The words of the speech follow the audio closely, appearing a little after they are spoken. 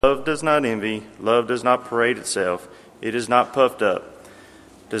Love does not envy. Love does not parade itself. It is not puffed up.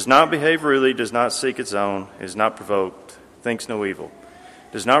 Does not behave rudely. Does not seek its own. Is not provoked. Thinks no evil.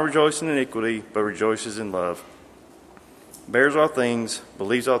 Does not rejoice in iniquity, but rejoices in love. Bears all things.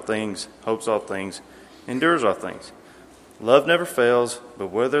 Believes all things. Hopes all things. Endures all things. Love never fails, but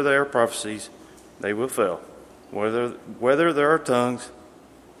whether there are prophecies, they will fail. Whether there are tongues,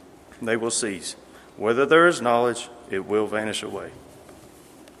 they will cease. Whether there is knowledge, it will vanish away.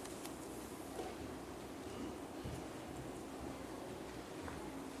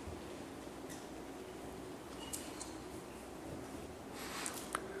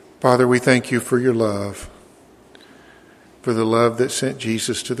 Father, we thank you for your love, for the love that sent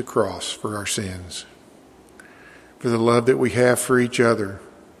Jesus to the cross for our sins, for the love that we have for each other,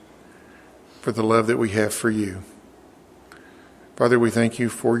 for the love that we have for you. Father, we thank you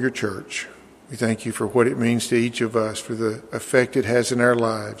for your church. We thank you for what it means to each of us, for the effect it has in our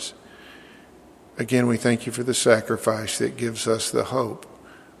lives. Again, we thank you for the sacrifice that gives us the hope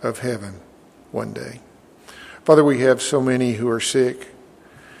of heaven one day. Father, we have so many who are sick.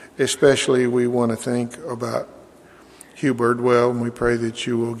 Especially we want to think about Hugh Birdwell, and we pray that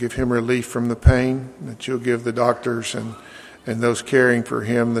you will give him relief from the pain, that you'll give the doctors and those caring for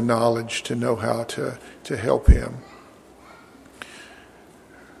him the knowledge to know how to help him.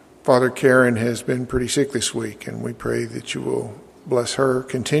 Father, Karen has been pretty sick this week, and we pray that you will bless her,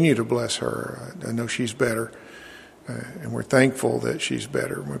 continue to bless her. I know she's better, and we're thankful that she's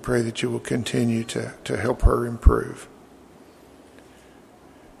better. We pray that you will continue to help her improve.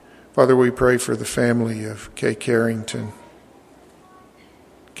 Father, we pray for the family of Kay Carrington,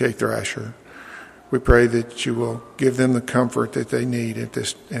 Kay Thrasher. We pray that you will give them the comfort that they need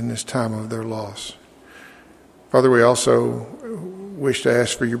in this time of their loss. Father, we also wish to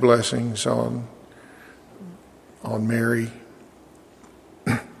ask for your blessings on Mary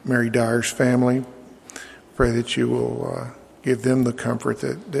Dyer's family. Pray that you will give them the comfort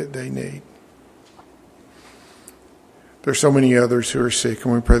that they need. There's so many others who are sick,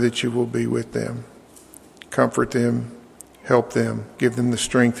 and we pray that you will be with them. Comfort them, help them, give them the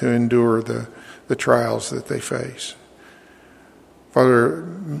strength to endure the trials that they face. Father,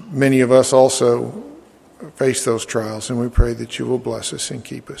 many of us also face those trials, and we pray that you will bless us and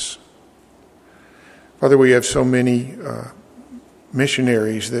keep us. Father, we have so many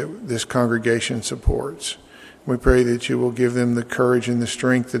missionaries that this congregation supports. We pray that you will give them the courage and the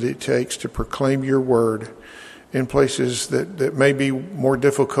strength that it takes to proclaim your word in places that may be more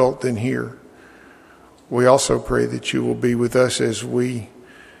difficult than here. We also pray that you will be with us as we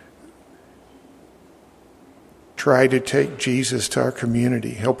try to take Jesus to our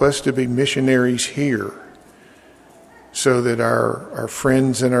community. Help us to be missionaries here so that our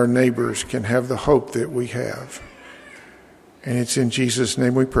friends and our neighbors can have the hope that we have. And it's in Jesus'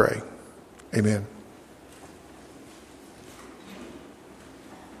 name we pray. Amen.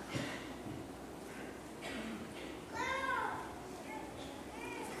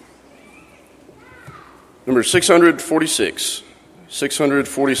 Number 646.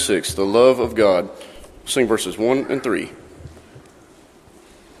 646, the love of God. Sing verses 1 and 3.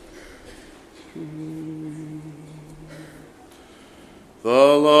 The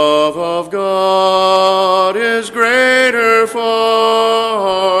love of God is greater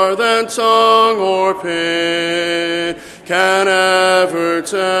far than tongue or pen can ever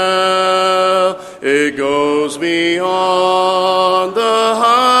tell. It goes beyond the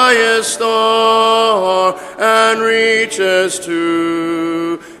highest star and reaches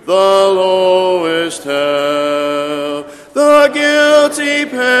to the lowest hell. The guilty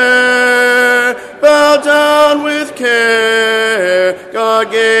pair bowed down with care.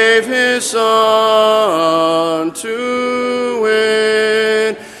 God gave his Son to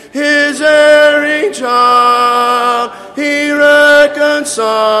win his erring child. He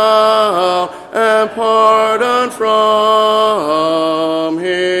reconciled and pardoned from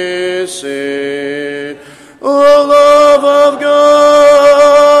his sin. O love of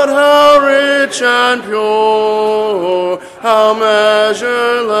God, how rich and pure, how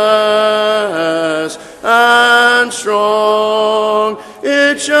measureless and strong,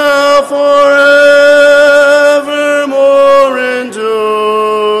 it shall forevermore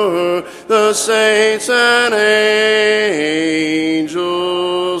endure the saints and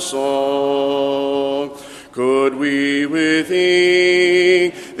angels' song. Could we with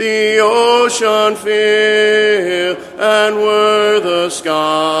ink the ocean fill, and were the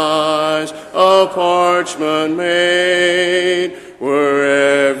skies of parchment made,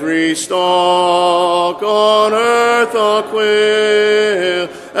 were every stalk on earth a quill,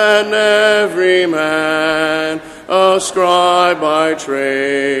 and every man a scribe by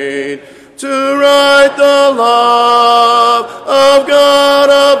trade, to write the love of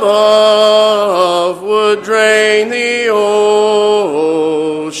God above would drain the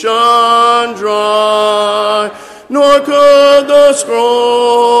ocean dry, nor could the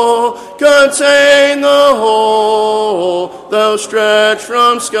scroll contain the whole, though stretched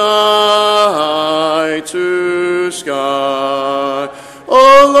from sky to sky.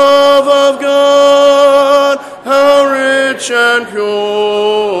 O love of God, how rich and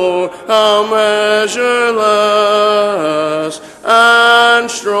pure, how measureless and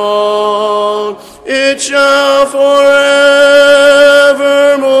strong, it shall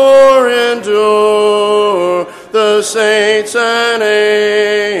forevermore endure, the saints and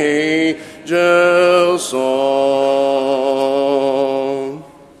angels' song.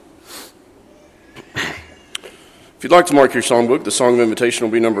 If you'd like to mark your songbook, the Song of Invitation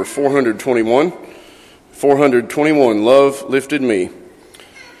will be number 421. 421, Love Lifted Me.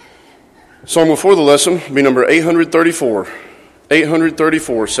 Song before the lesson will be number 834.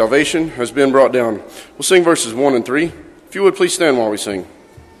 834, Salvation Has Been Brought Down. We'll sing verses 1 and 3. If you would, please stand while we sing.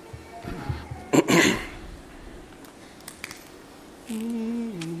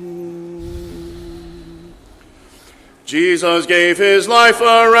 Jesus gave his life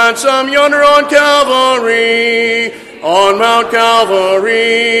a ransom yonder on Calvary, on Mount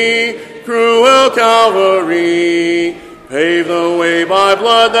Calvary, cruel Calvary. Pave the way by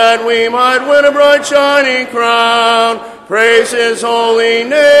blood that we might win a bright shining crown. Praise his holy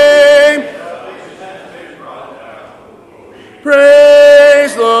name.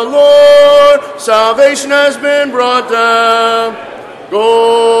 Praise the Lord. Salvation has been brought down.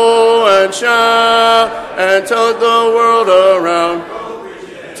 Go and shout and tell it the world around.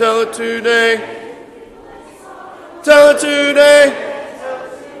 Tell it today. Tell it today.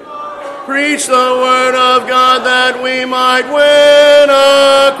 Preach the word of God that we might win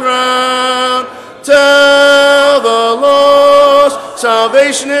a crown. Tell the lost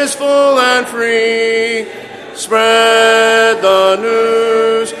salvation is full and free. Spread the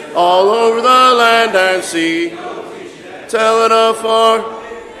news all over the land and sea. Tell it afar,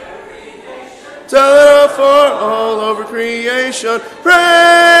 tell it afar, all over creation.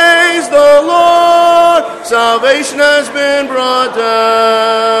 Praise the Lord, salvation has been brought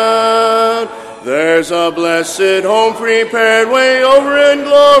down. There's a blessed home prepared way over in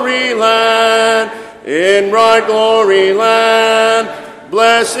glory land, in bright glory land,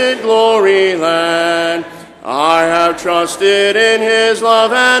 blessed glory land. I have trusted in his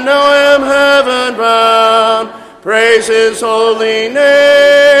love and now am heaven bound. Praise his holy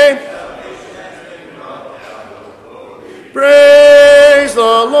name. Praise the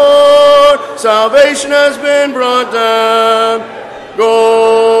Lord. Salvation has been brought down.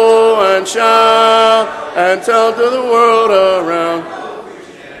 Go and shout and tell to the world around.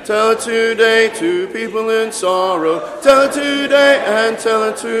 Tell it today to people in sorrow. Tell it today and tell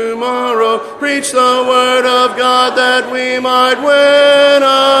it tomorrow. Preach the word of God that we might win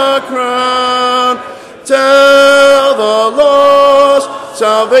a crown. Tell the lost,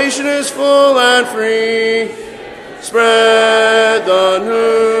 salvation is full and free. Spread the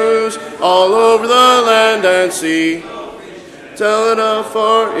news all over the land and sea. Tell it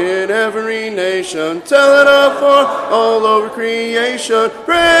afar in every nation. Tell it afar all over creation.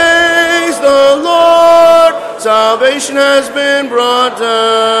 Praise the Lord, salvation has been brought down.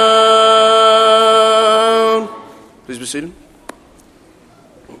 Please be seated.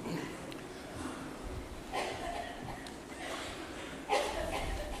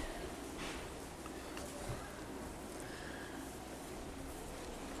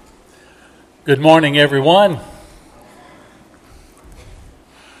 Good morning, everyone.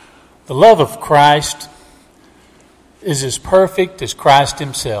 The love of Christ is as perfect as Christ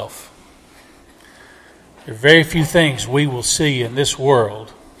himself. There are very few things we will see in this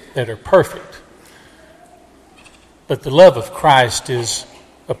world that are perfect. But the love of Christ is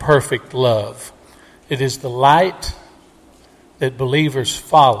a perfect love. It is the light that believers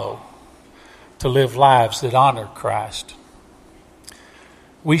follow to live lives that honor Christ.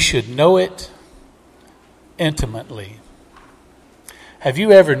 We should know it intimately. Have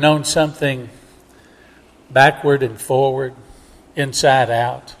you ever known something backward and forward, inside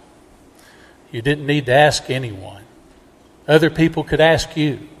out? You didn't need to ask anyone. Other people could ask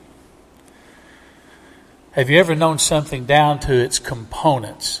you. Have you ever known something down to its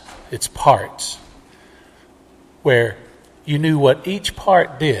components, its parts, where you knew what each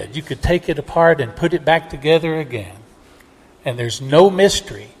part did? You could take it apart and put it back together again. And there's no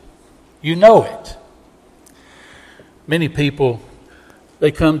mystery. You know it. Many people,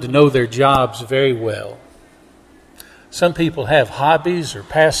 they come to know their jobs very well. Some people have hobbies or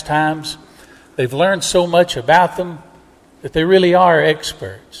pastimes. They've learned so much about them that they really are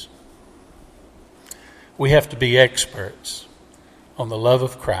experts. We have to be experts on the love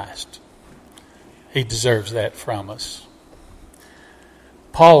of Christ. He deserves that from us.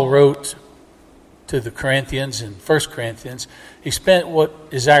 Paul wrote to the Corinthians in 1 Corinthians, he spent what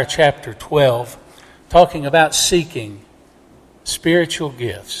is our chapter 12 talking about seeking spiritual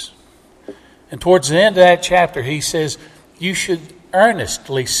gifts. And towards the end of that chapter, he says, you should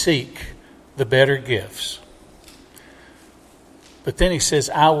earnestly seek the better gifts. But then he says,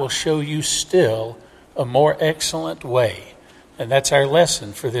 I will show you still a more excellent way. And that's our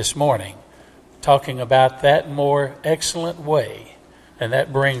lesson for this morning, talking about that more excellent way. And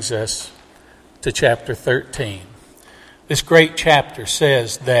that brings us to chapter 13. This great chapter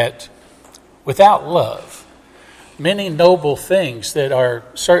says that without love, many noble things that are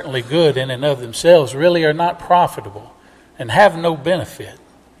certainly good in and of themselves really are not profitable and have no benefit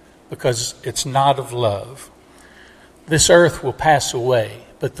because it's not of love. This earth will pass away,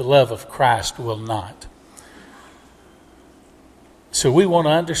 but the love of Christ will not. So we want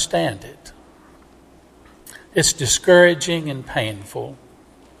to understand it. It's discouraging and painful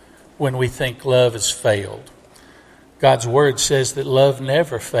when we think love has failed. God's word says that love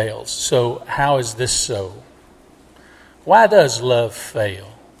never fails. So how is this so? Why does love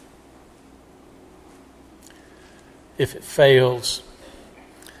fail? If it fails,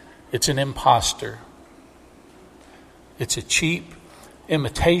 it's an imposter. It's a cheap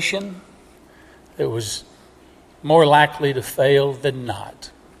imitation that was more likely to fail than not.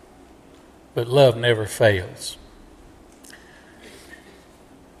 But love never fails.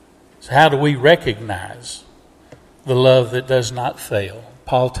 So how do we recognize the love that does not fail?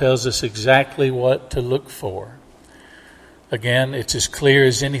 Paul tells us exactly what to look for. Again, it's as clear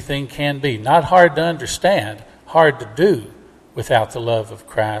as anything can be. Not hard to understand, hard to do without the love of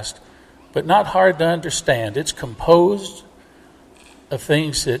Christ, but not hard to understand. It's composed of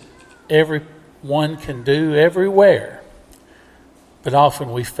things that everyone can do everywhere, but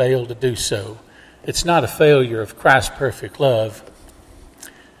often we fail to do so. It's not a failure of Christ's perfect love.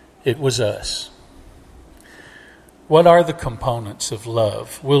 It was us. What are the components of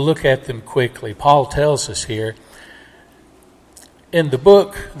love? We'll look at them quickly. Paul tells us here in the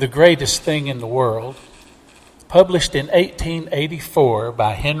book, The Greatest Thing in the World, published in 1884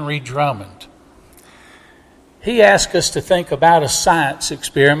 by Henry Drummond. He asked us to think about a science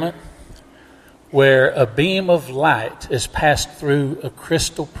experiment where a beam of light is passed through a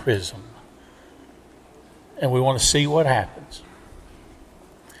crystal prism. And we want to see what happens.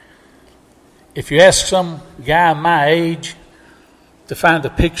 If you ask some guy my age to find a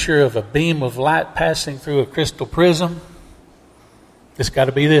picture of a beam of light passing through a crystal prism, it's got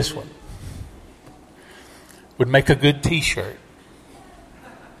to be this one. Would make a good t-shirt.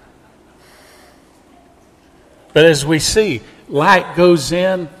 But as we see, light goes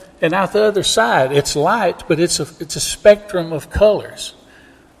in and out the other side. It's light, but it's a spectrum of colors.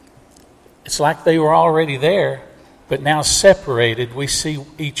 It's like they were already there, but now separated, we see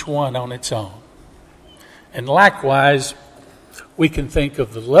each one on its own. And likewise, we can think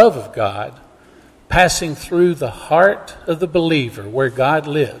of the love of God passing through the heart of the believer where God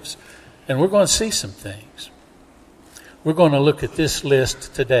lives. And we're going to see some things. We're going to look at this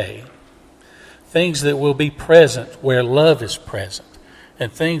list today. Things that will be present where love is present.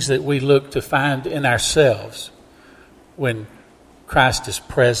 And things that we look to find in ourselves when Christ is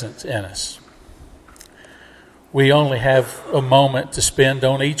present in us. We only have a moment to spend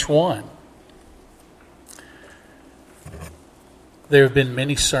on each one. There have been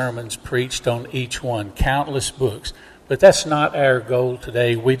many sermons preached on each one, countless books. But that's not our goal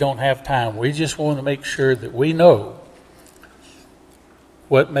today. We don't have time. We just want to make sure that we know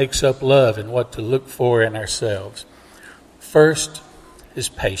what makes up love and what to look for in ourselves. First is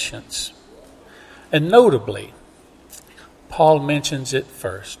patience. And notably, Paul mentions it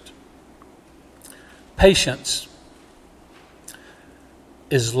first. Patience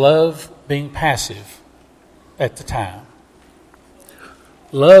is love being passive at the time.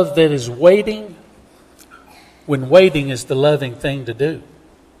 Love that is waiting when waiting is the loving thing to do.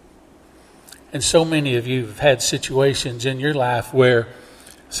 And so many of you have had situations in your life where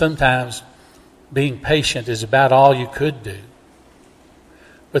sometimes being patient is about all you could do.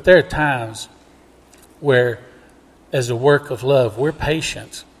 But there are times where, as a work of love, we're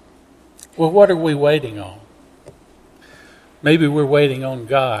patient. Well, what are we waiting on? Maybe we're waiting on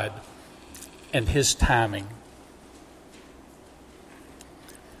God and His timing.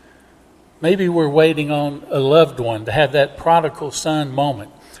 Maybe we're waiting on a loved one to have that prodigal son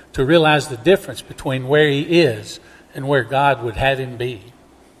moment, to realize the difference between where he is and where God would have him be.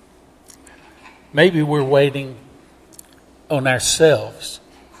 Maybe we're waiting on ourselves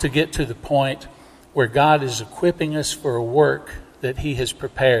to get to the point where God is equipping us for a work that he has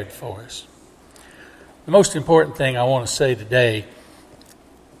prepared for us. The most important thing I want to say today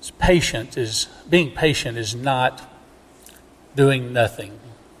is being patient is not doing nothing.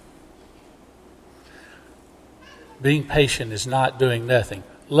 Being patient is not doing nothing.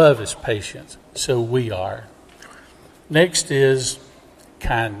 Love is patient, so we are. Next is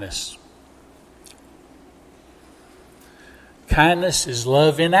kindness. Kindness is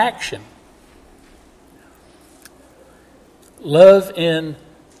love in action. Love in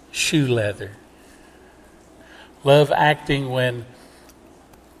shoe leather. Love acting when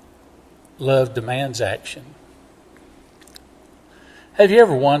love demands action. Have you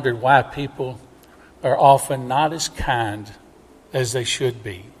ever wondered why people are often not as kind as they should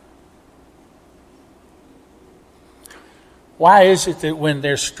be? Why is it that when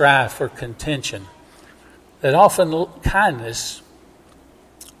there's strife or contention, that often kindness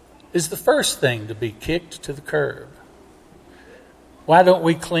is the first thing to be kicked to the curb? Why don't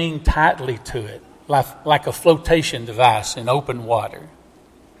we cling tightly to it, like a flotation device in open water?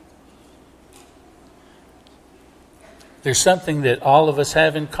 There's something that all of us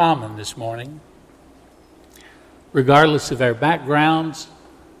have in common this morning. Regardless of our backgrounds,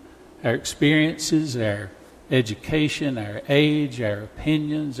 our experiences, our education, our age, our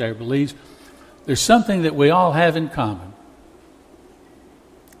opinions, our beliefs, there's something that we all have in common.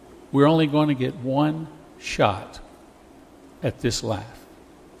 We're only going to get one shot at this life.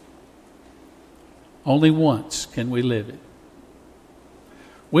 Only once can we live it.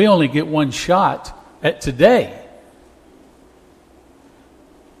 We only get one shot at today.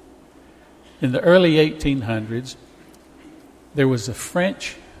 In the early 1800s, there was a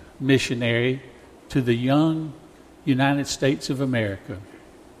French missionary to the young United States of America.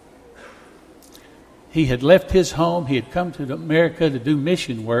 He had left his home. He had come to America to do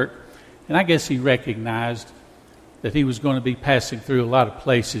mission work, and I guess he recognized that he was going to be passing through a lot of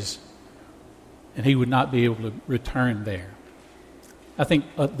places, and he would not be able to return there. I think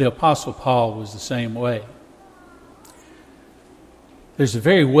the Apostle Paul was the same way. There's a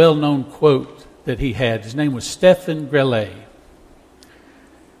very well-known quote that he had. His name was Stephen Grellet.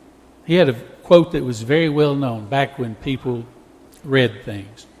 He had a quote that was very well known back when people read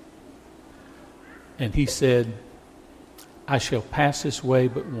things. And he said, "I shall pass this way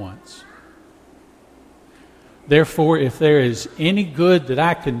but once. Therefore, if there is any good that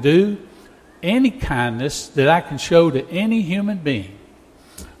I can do, any kindness that I can show to any human being,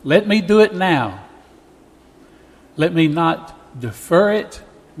 let me do it now. Let me not defer it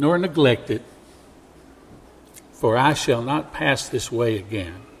nor neglect it, for I shall not pass this way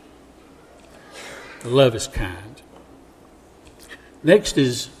again." Love is kind. Next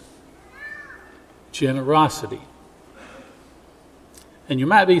is generosity. And you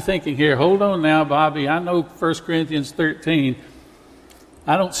might be thinking here, hold on now, Bobby, I know 1 Corinthians 13.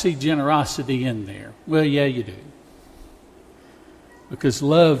 I don't see generosity in there. Well, yeah, you do. Because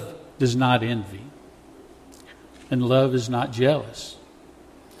love does not envy. And love is not jealous.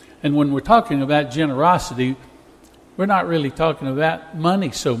 And when we're talking about generosity, we're not really talking about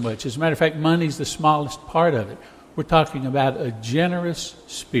money so much. As a matter of fact, money's the smallest part of it. We're talking about a generous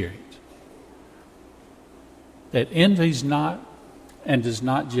spirit that envies not and is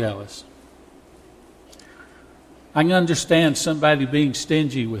not jealous. I can understand somebody being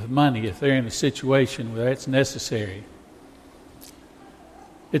stingy with money if they're in a situation where it's necessary.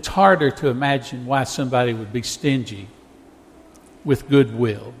 It's harder to imagine why somebody would be stingy with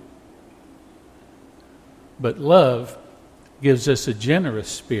goodwill. But love gives us a generous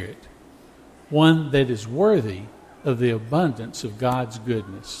spirit, one that is worthy of the abundance of God's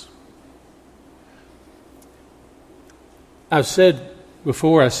goodness. I said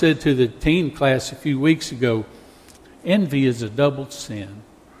to the teen class a few weeks ago, envy is a double sin.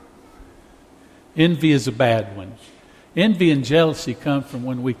 Envy is a bad one. Envy and jealousy come from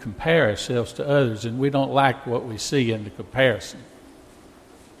when we compare ourselves to others and we don't like what we see in the comparison.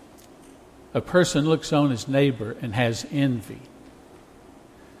 A person looks on his neighbor and has envy.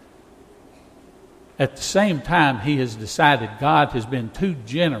 At the same time, he has decided God has been too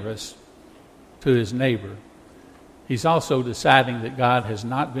generous to his neighbor. He's also deciding that God has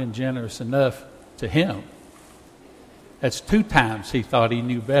not been generous enough to him. That's 2 times he thought he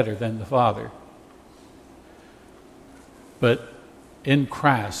knew better than the Father. But in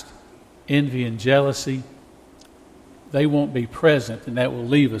Christ, envy and jealousy, they won't be present, and that will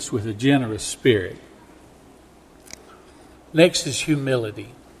leave us with a generous spirit. Next is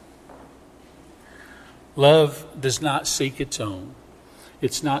humility. Love does not seek its own.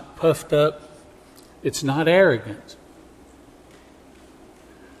 It's not puffed up. It's not arrogant.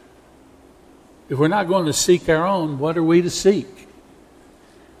 If we're not going to seek our own, what are we to seek?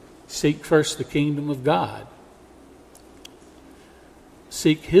 Seek first the kingdom of God.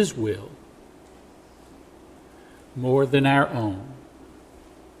 Seek His will more than our own.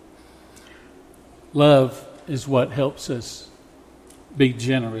 Love is what helps us be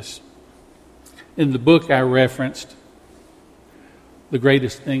generous. In the book I referenced, The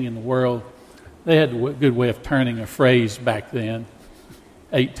Greatest Thing in the World, they had a good way of turning a phrase back then,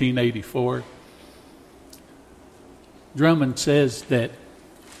 1884. Drummond says that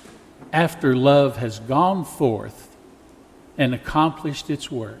after love has gone forth and accomplished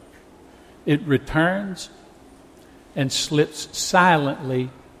its work, it returns and slips silently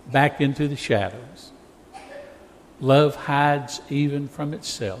back into the shadows. Love hides even from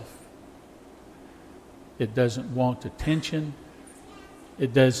itself. It doesn't want attention.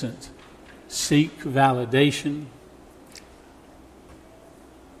 It doesn't seek validation.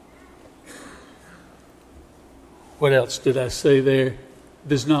 What else did I say there?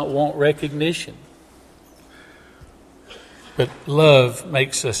 Does not want recognition. But love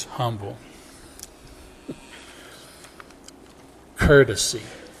makes us humble. Courtesy.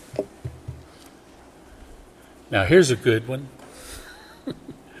 Now here's a good one.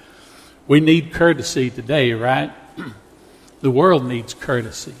 We need courtesy today, right? The world needs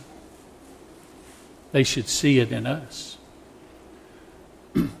courtesy. They should see it in us.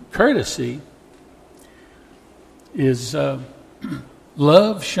 Courtesy is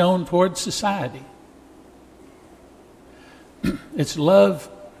love shown toward society. It's love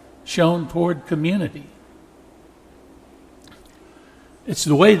shown toward community. It's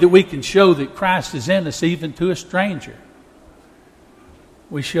the way that we can show that Christ is in us even to a stranger.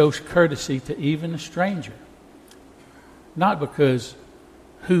 We show courtesy to even a stranger. Not because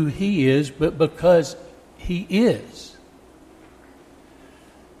who he is, but because he is.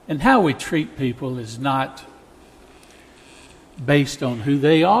 And how we treat people is not based on who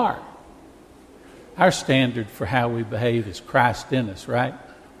they are. Our standard for how we behave is Christ in us, right?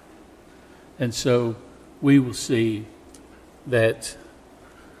 And so we will see that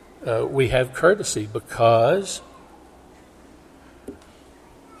we have courtesy because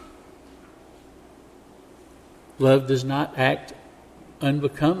love does not act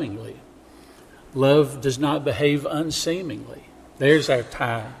unbecomingly. Love does not behave unseemingly. There's our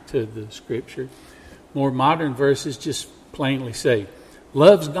tie to the Scripture. More modern verses just plainly say,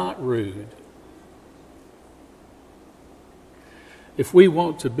 love's not rude. If we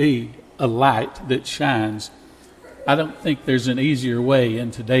want to be a light that shines, I don't think there's an easier way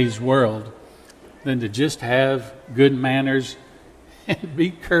in today's world than to just have good manners and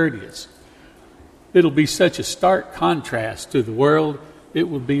be courteous. It'll be such a stark contrast to the world. It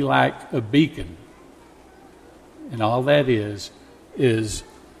will be like a beacon. And all that is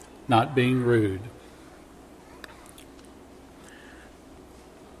not being rude.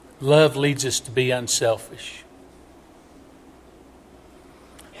 Love leads us to be unselfish.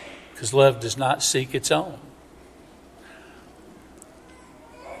 Because love does not seek its own.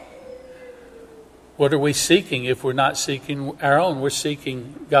 What are we seeking if we're not seeking our own? We're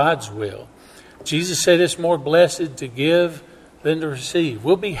seeking God's will. Jesus said it's more blessed to give than to receive.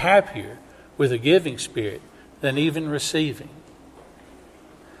 We'll be happier with a giving spirit than even receiving.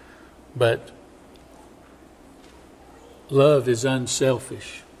 But love is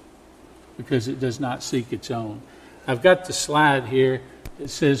unselfish because it does not seek its own. I've got the slide here. It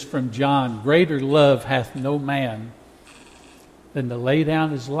says from John, greater love hath no man than to lay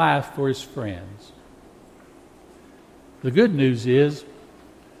down his life for his friends. The good news is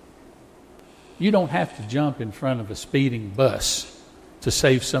you don't have to jump in front of a speeding bus to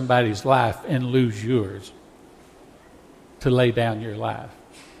save somebody's life and lose yours to lay down your life.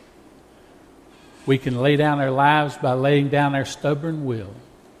 We can lay down our lives by laying down our stubborn will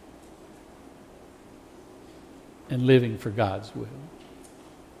and living for God's will.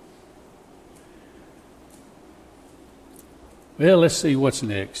 Well, let's see what's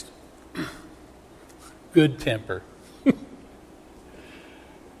next. Good temper.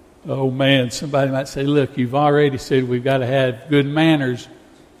 Oh man, somebody might say, look, you've already said we've got to have good manners.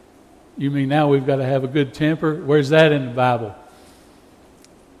 You mean now we've got to have a good temper? Where's that in the Bible?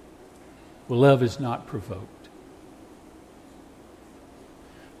 Well, love is not provoked.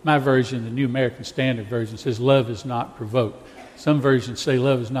 My version, the New American Standard Version, says love is not provoked. Some versions say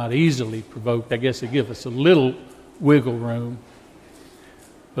love is not easily provoked. I guess they give us a little wiggle room.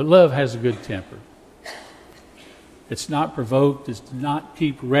 But love has a good temper. It's not provoked. It does not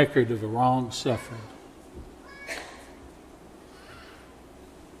keep record of a wrong suffered.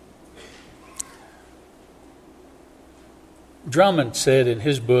 Drummond said in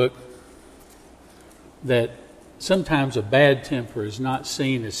his book that sometimes a bad temper is not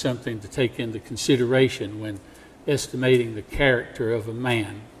seen as something to take into consideration when estimating the character of a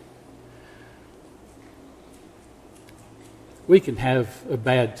man. We can have a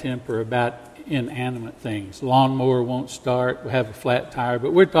bad temper about inanimate things. Lawnmower won't start, we have a flat tire,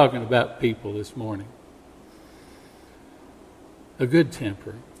 but we're talking about people this morning. A good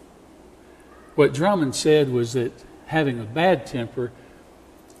temper. What Drummond said was that having a bad temper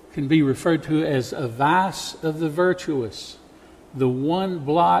can be referred to as a vice of the virtuous, the one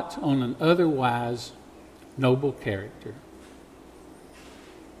blot on an otherwise noble character.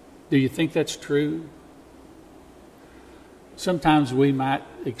 Do you think that's true? Sometimes we might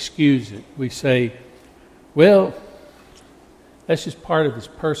excuse it. We say, well, that's just part of his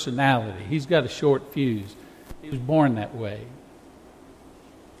personality. He's got a short fuse. He was born that way.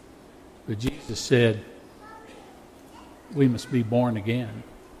 But Jesus said, we must be born again.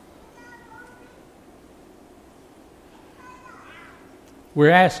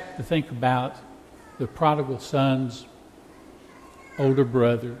 We're asked to think about the prodigal son's older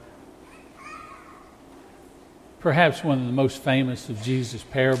brother, perhaps one of the most famous of Jesus'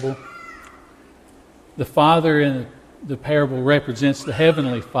 parable. The father in the parable represents the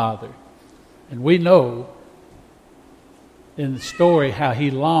heavenly Father. And we know in the story how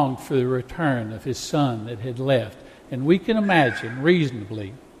he longed for the return of his son that had left. And we can imagine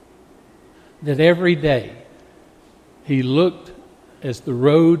reasonably that every day he looked as the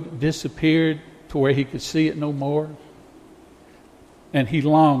road disappeared to where he could see it no more, and he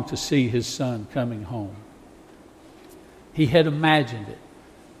longed to see his son coming home. He had imagined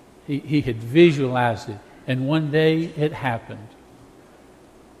it. He had visualized it. And one day it happened.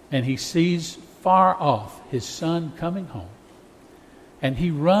 And he sees far off his son coming home. And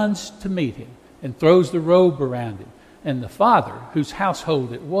he runs to meet him and throws the robe around him. And the father, whose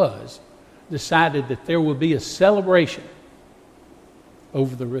household it was, decided that there will be a celebration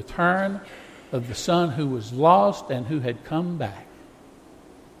over the return of the son who was lost and who had come back.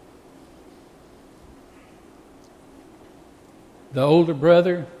 The older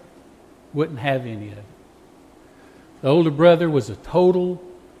brother wouldn't have any of it. The older brother was a total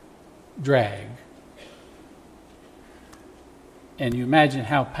drag. And you imagine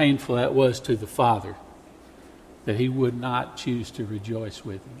how painful that was to the father, that he would not choose to rejoice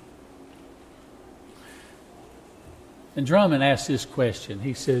with him. And Drummond asked this question.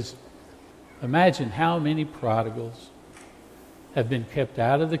 He says, imagine how many prodigals have been kept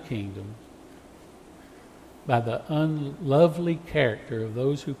out of the kingdom by the unlovely character of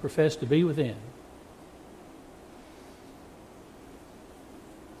those who profess to be within.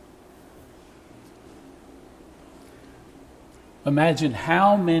 Imagine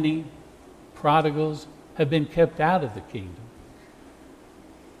how many prodigals have been kept out of the kingdom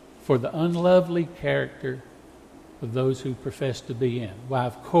for the unlovely character of those who profess to be in. Why,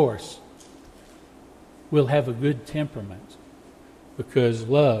 of course, we'll have a good temperament because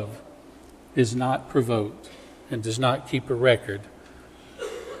love is not provoked and does not keep a record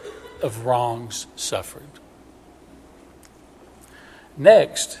of wrongs suffered.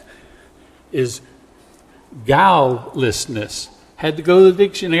 Next is guilelessness. Had to go to the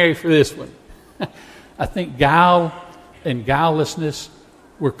dictionary for this one. I think guile and guilelessness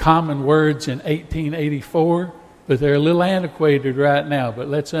were common words in 1884, but they're a little antiquated right now, but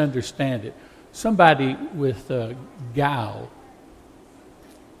let's understand it. Somebody with guile,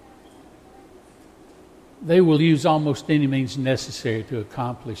 they will use almost any means necessary to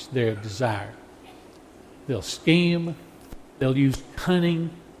accomplish their desire. They'll scheme, they'll use cunning,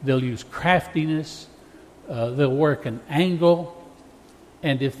 they'll use craftiness, they'll work an angle,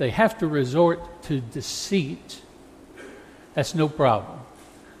 and if they have to resort to deceit, that's no problem.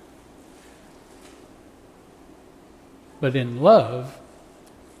 But in love,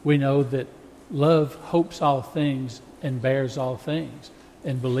 we know that love hopes all things and bears all things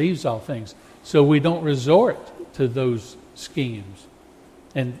and believes all things. So we don't resort to those schemes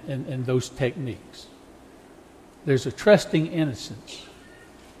and those techniques. There's a trusting innocence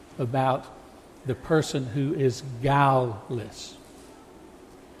about the person who is guileless.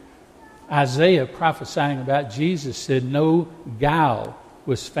 Isaiah, prophesying about Jesus, said no guile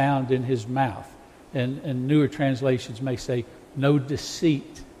was found in his mouth. And newer translations may say no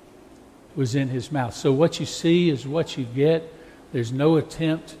deceit was in his mouth. So what you see is what you get. There's no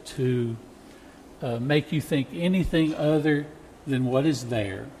attempt to make you think anything other than what is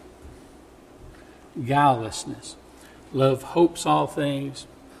there. Guilelessness. Love hopes all things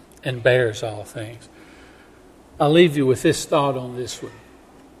and bears all things. I'll leave you with this thought on this one.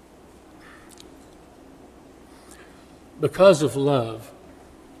 because of love,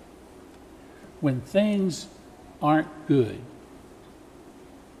 when things aren't good,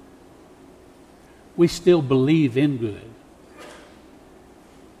 we still believe in good.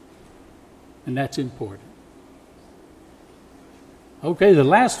 And that's important. Okay, the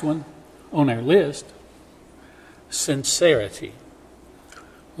last one on our list, sincerity.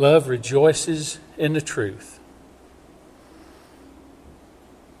 Love rejoices in the truth.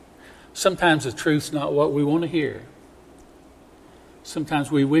 Sometimes the truth's not what we want to hear.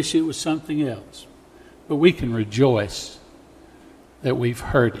 Sometimes we wish it was something else. But we can rejoice that we've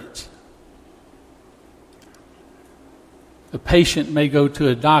heard it. A patient may go to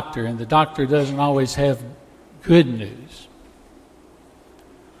a doctor, and the doctor doesn't always have good news.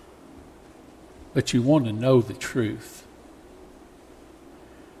 But you want to know the truth.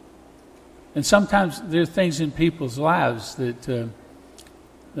 And sometimes there are things in people's lives that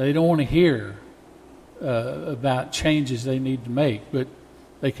they don't want to hear about changes they need to make, but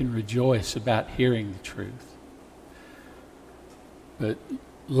they can rejoice about hearing the truth. But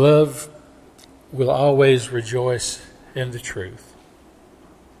love will always rejoice in the truth.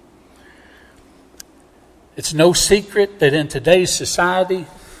 It's no secret that in today's society,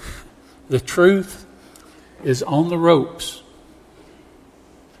 the truth is on the ropes.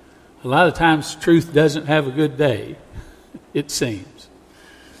 A lot of times, truth doesn't have a good day, it seems.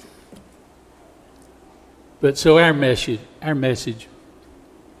 But so our message,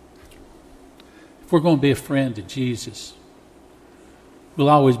 if we're going to be a friend to Jesus, we'll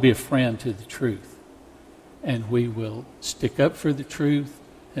always be a friend to the truth. And we will stick up for the truth,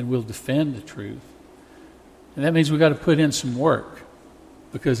 and we'll defend the truth. And that means we've got to put in some work.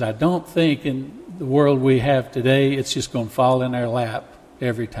 Because I don't think in the world we have today, it's just going to fall in our lap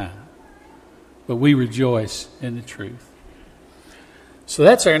every time. But we rejoice in the truth. So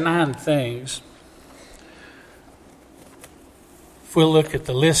that's our 9 things. If we'll look at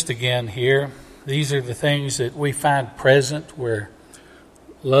the list again here, these are the things that we find present where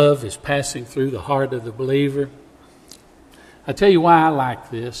love is passing through the heart of the believer. I tell you why I like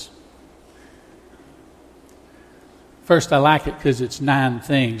this. First, I like it because it's 9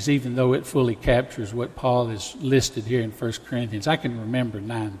 things, even though it fully captures what Paul has listed here in 1 Corinthians. I can remember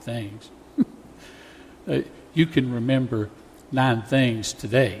 9 things. You can remember 9 things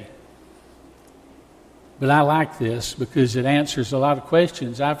today. But I like this because it answers a lot of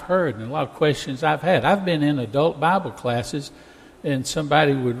questions I've heard and a lot of questions I've had. I've been in adult Bible classes, and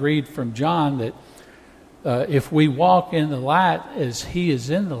somebody would read from John that if we walk in the light as he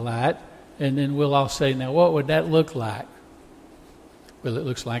is in the light, and then we'll all say, now what would that look like? Well, it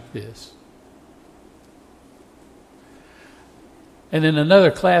looks like this. And in another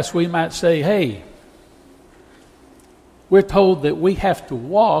class we might say, hey, we're told that we have to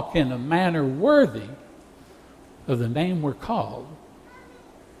walk in a manner worthy of the name we're called.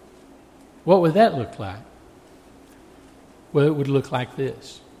 What would that look like? Well, it would look like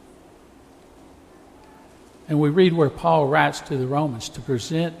this. And we read where Paul writes to the Romans to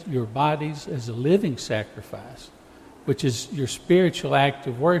present your bodies as a living sacrifice, which is your spiritual act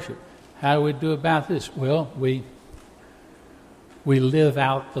of worship. How do we do about this? Well, we live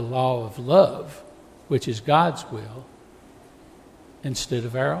out the law of love, which is God's will, instead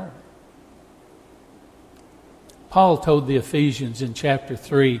of our own. Paul told the Ephesians in chapter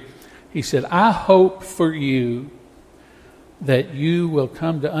 3, he said, I hope for you that you will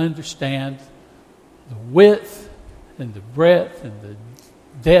come to understand the width and the breadth and the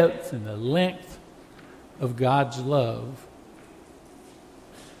depth and the length of God's love.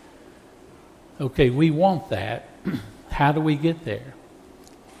 Okay, we want that. How do we get there?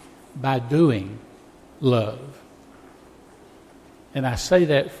 By doing love. And I say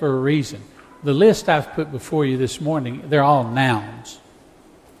that for a reason. The list I've put before you this morning, they're all nouns.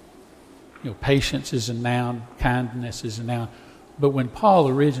 Patience is a noun, kindness is a noun. But when Paul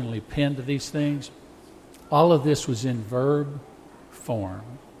originally penned these things, all of this was in verb form.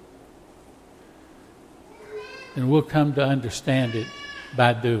 And we'll come to understand it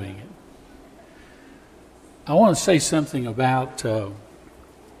by doing it. I want to say something about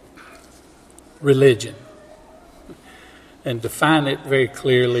religion and define it very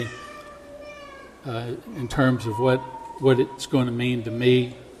clearly in terms of what it's going to mean to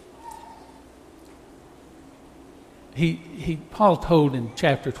me. Paul told in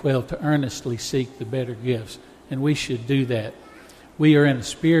chapter 12 to earnestly seek the better gifts, and we should do that. We are in a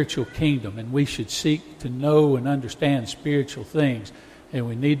spiritual kingdom, and we should seek to know and understand spiritual things, and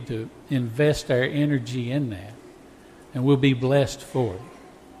we need to invest our energy in that, and we'll be blessed for it.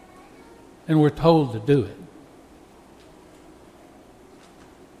 And we're told to do it.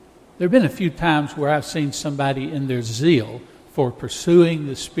 There have been a few times where I've seen somebody in their zeal for pursuing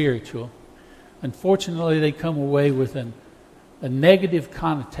the spiritual. Unfortunately, they come away with a negative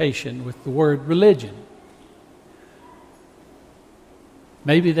connotation with the word religion.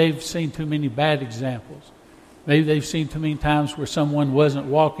 Maybe they've seen too many bad examples. Maybe they've seen too many times where someone wasn't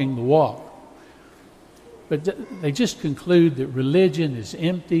walking the walk. But they just conclude that religion is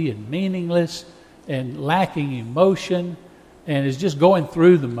empty and meaningless and lacking emotion and is just going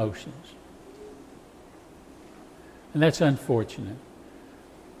through the motions. And that's unfortunate.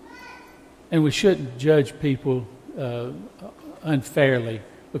 And we shouldn't judge people unfairly,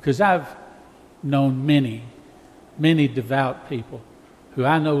 because I've known many, many devout people who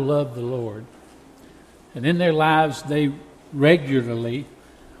I know love the Lord. And in their lives, they regularly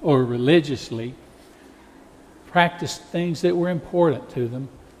or religiously practiced things that were important to them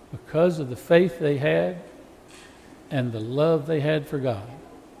because of the faith they had and the love they had for God.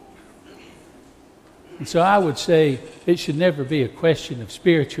 And so I would say it should never be a question of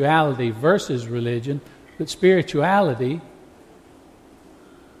spirituality versus religion, but spirituality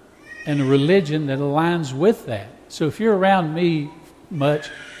and a religion that aligns with that. So if you're around me much,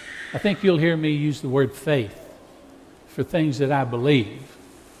 I think you'll hear me use the word faith for things that I believe,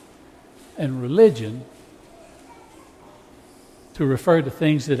 and religion to refer to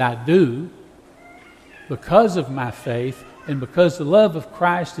things that I do because of my faith and because the love of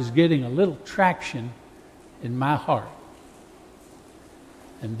Christ is getting a little traction in my heart.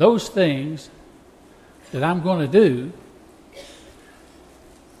 And those things that I'm going to do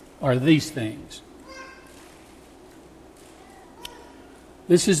are these things.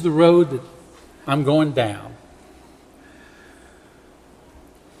 This is the road that I'm going down.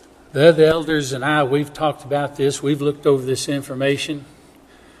 The other elders and I, we've talked about this. We've looked over this information.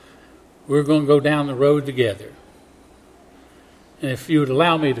 We're going to go down the road together. And if you would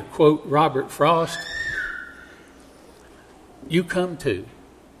allow me to quote Robert Frost, you come too.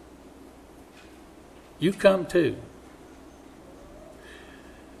 You come too.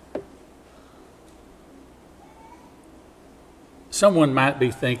 Someone might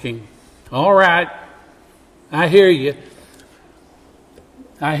be thinking, all right, I hear you.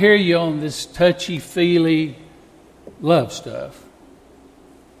 I hear you on this touchy-feely love stuff.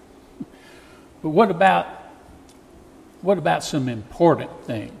 But what about some important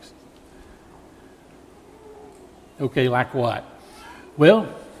things? Okay, like what? Well,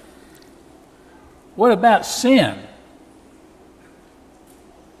 what about sin?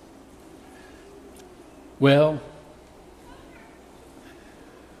 Well,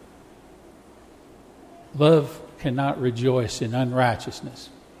 love cannot rejoice in unrighteousness,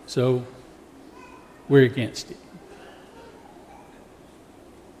 so we're against it.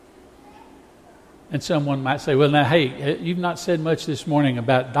 And someone might say, well, now, hey, you've not said much this morning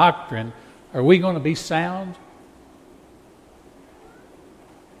about doctrine. Are we going to be sound?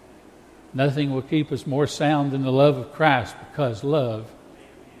 Nothing will keep us more sound than the love of Christ, because love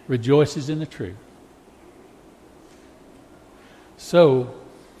rejoices in the truth. So,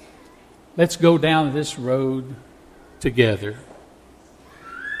 let's go down this road together.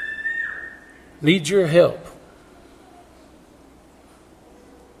 Need your help.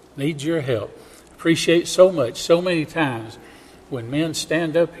 Need your help. Appreciate so much, so many times when men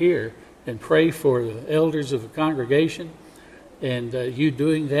stand up here and pray for the elders of the congregation, and you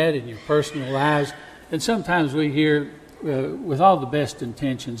doing that in your personal lives. And sometimes we hear, with all the best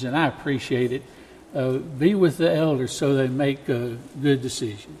intentions, and I appreciate it, be with the elders so they make good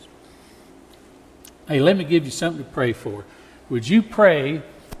decisions. Hey, let me give you something to pray for. Would you pray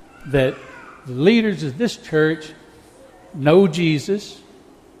that the leaders of this church know Jesus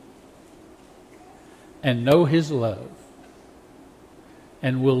and know His love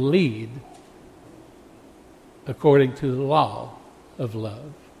and will lead according to the law of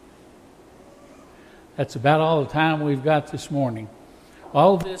love? That's about all the time we've got this morning.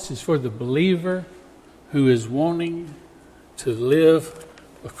 All this is for the believer who is wanting to live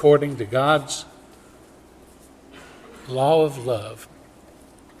according to God's law of love.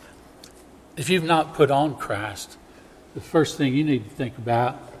 If you've not put on Christ, the first thing you need to think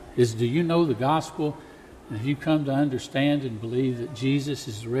about is, do you know the gospel? And have you come to understand and believe that Jesus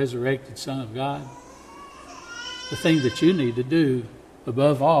is the resurrected Son of God? The thing that you need to do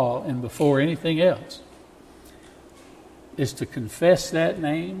above all and before anything else is to confess that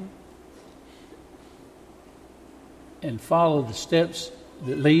name and follow the steps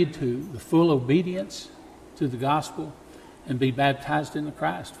that lead to the full obedience to the gospel and be baptized in the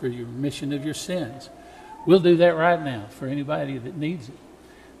Christ for your remission of your sins. We'll do that right now for anybody that needs it.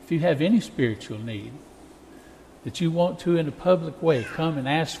 If you have any spiritual need, that you want to, in a public way, come and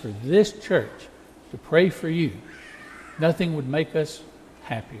ask for this church to pray for you, nothing would make us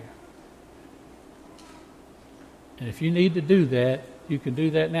happier. And if you need to do that, you can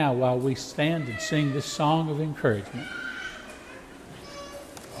do that now while we stand and sing this song of encouragement.